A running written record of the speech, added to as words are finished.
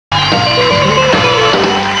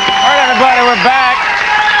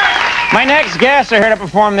My next guests are here to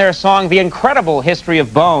perform their song, The Incredible History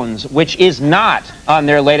of Bones, which is not on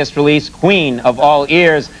their latest release, Queen of All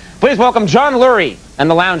Ears. Please welcome John Lurie and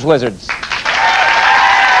the Lounge Lizards.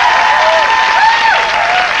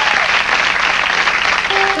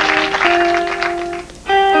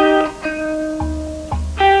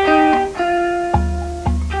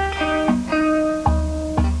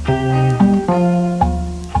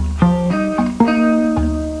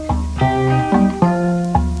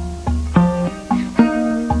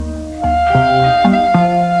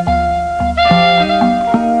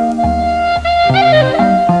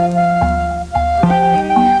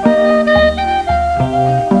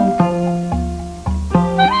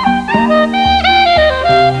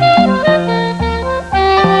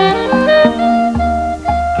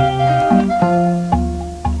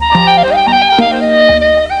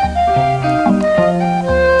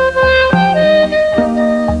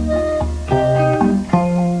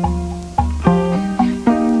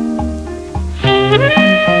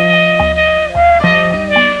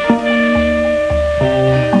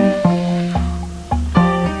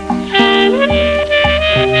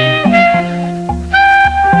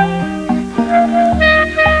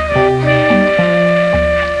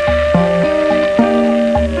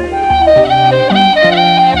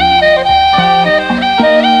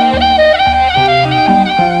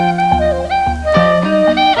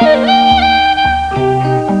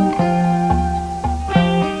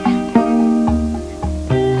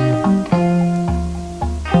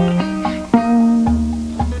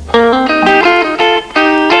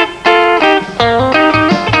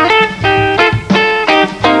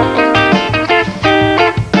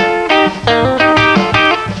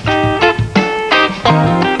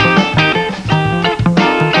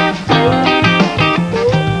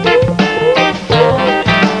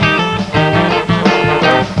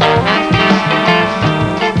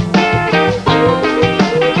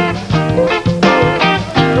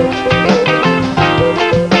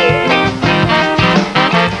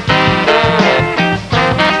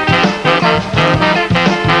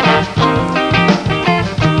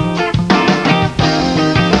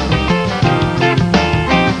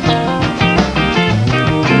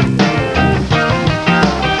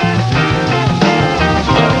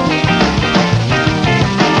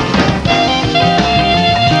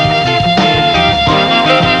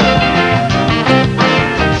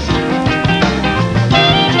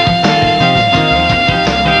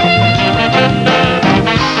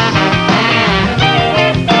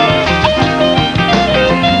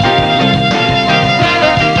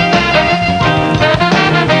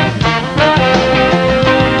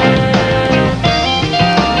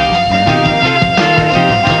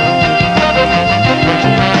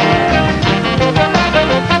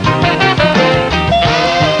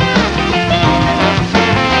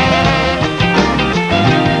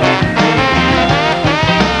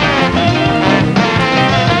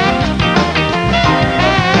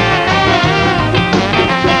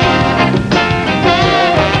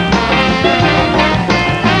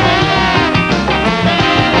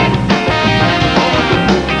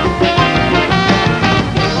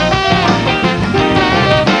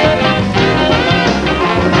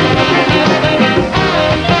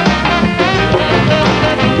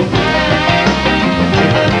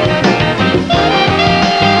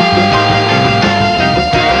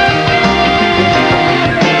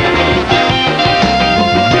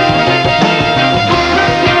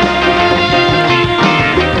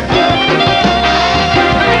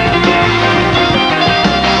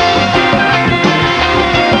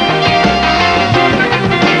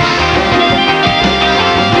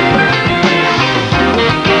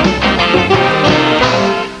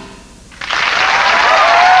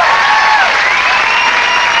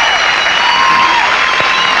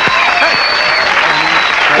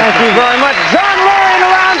 Thank you very much. John Lurie and the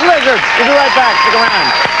Lounge Lizards. We'll be right back. Stick around.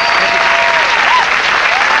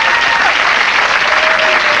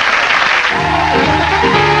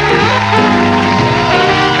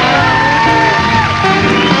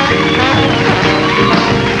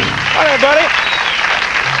 Hi, everybody.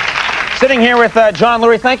 Sitting here with John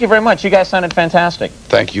Lurie. Thank you very much. You guys sounded fantastic.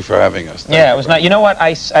 Thank you for having us. Yeah, it was nice. You know what?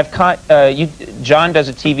 I've caught John does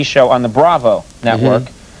a TV show on the Bravo network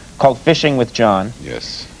called Fishing with John.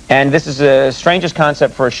 Yes. And this is the strangest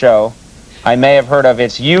concept for a show I may have heard of.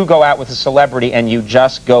 It's you go out with a celebrity and you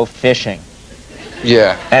just go fishing.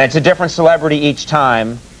 Yeah. And it's a different celebrity each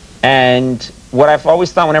time. And what I've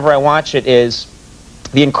always thought whenever I watch it is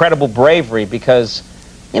the incredible bravery, because,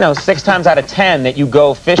 you know, 6 times out of 10 that you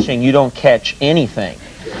go fishing, you don't catch anything.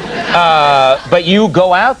 But you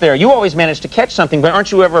go out there. You always manage to catch something, but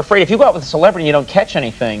aren't you ever afraid if you go out with a celebrity and you don't catch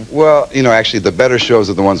anything? Well, you know, actually, the better shows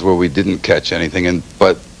are the ones where we didn't catch anything.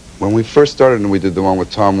 But when we first started and we did the one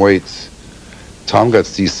with Tom Waits, Tom got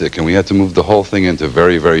seasick, and we had to move the whole thing into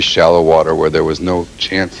very, very shallow water where there was no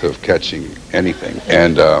chance of catching anything.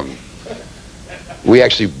 And we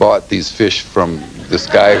actually bought these fish from this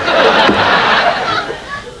guy.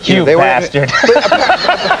 You bastard.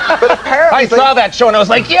 But apparently... I saw that show and I was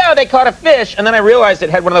like, yeah, they caught a fish. And then I realized it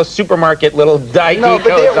had one of those supermarket little dye No, but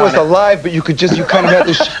codes it was on it. alive, but you kind of had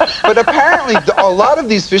to... But apparently, a lot of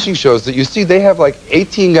these fishing shows that you see, they have like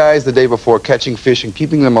 18 guys the day before catching fish and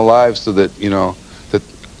keeping them alive so that, you know, that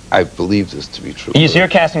I believe this to be true. So you're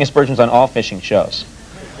casting aspersions on all fishing shows?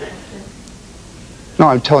 No,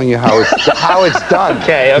 I'm telling you how it's done.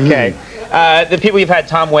 Okay, okay. The people you've had,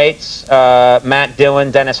 Tom Waits, Matt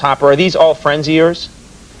Dillon, Dennis Hopper, are these all friends of yours?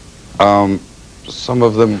 Some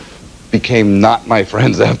of them became not my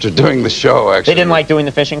friends after doing the show, actually. They didn't like doing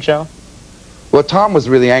the fishing show? Well, Tom was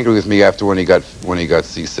really angry with me after when he got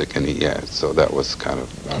seasick, and so that was kind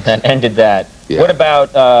of... That ended that. Yeah. What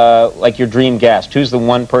about, like, your dream guest? Who's the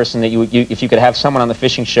one person that you, if you could have someone on the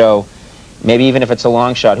fishing show, maybe even if it's a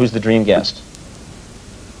long shot, who's the dream guest?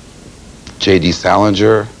 J.D.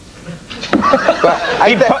 Salinger.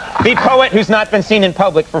 The poet who's not been seen in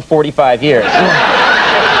public for 45 years.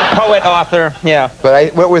 Poet, author, yeah.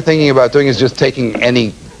 But what we're thinking about doing is just taking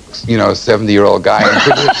any, you know, 70-year-old guy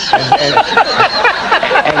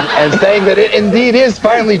and saying that it indeed is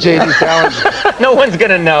finally J.D. Salinger. No one's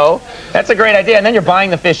gonna know. That's a great idea. And then you're buying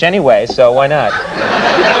the fish anyway, so why not?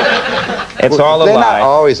 It's all a they're lie.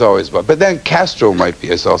 Not always, but then Castro might be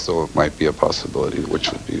a possibility,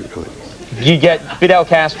 which would be really... You get Fidel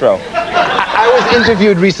Castro. I was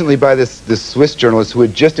interviewed recently by this Swiss journalist who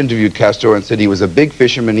had just interviewed Castro and said he was a big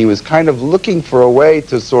fisherman. He was kind of looking for a way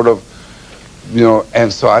to sort of, you know,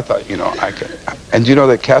 and so I thought, you know, I could. And you know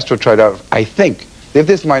that Castro tried out, I think, if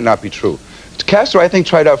this might not be true, Castro, I think,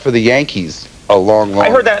 tried out for the Yankees a long I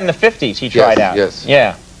heard that in the 50s he tried out. Yes.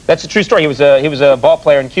 Yeah. That's a true story. He was a ball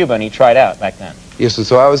player in Cuba and he tried out back then. Yes, and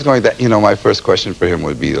so I was going that, you know, my first question for him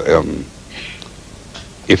would be,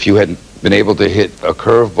 if you had been able to hit a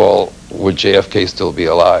curveball, would JFK still be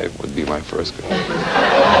alive, would be my first question.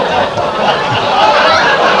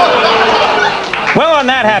 Well, on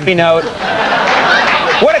that happy note,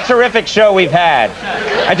 what a terrific show we've had.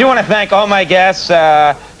 I do want to thank all my guests.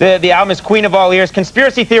 The album is Queen of All Ears,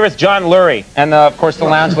 conspiracy theorist John Lurie, and of course the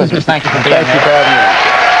Lounge Lizards. Thank you for being here. Thank you for having me.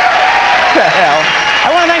 What the hell?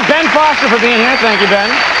 I want to thank Ben Foster for being here. Thank you,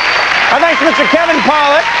 Ben. Our thanks to Mr. Kevin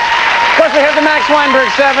Pollak. Of course, we have the Max Weinberg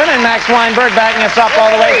 7 and Max Weinberg backing us up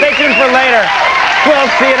all the way. Stay tuned for later. We'll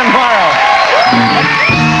see you tomorrow.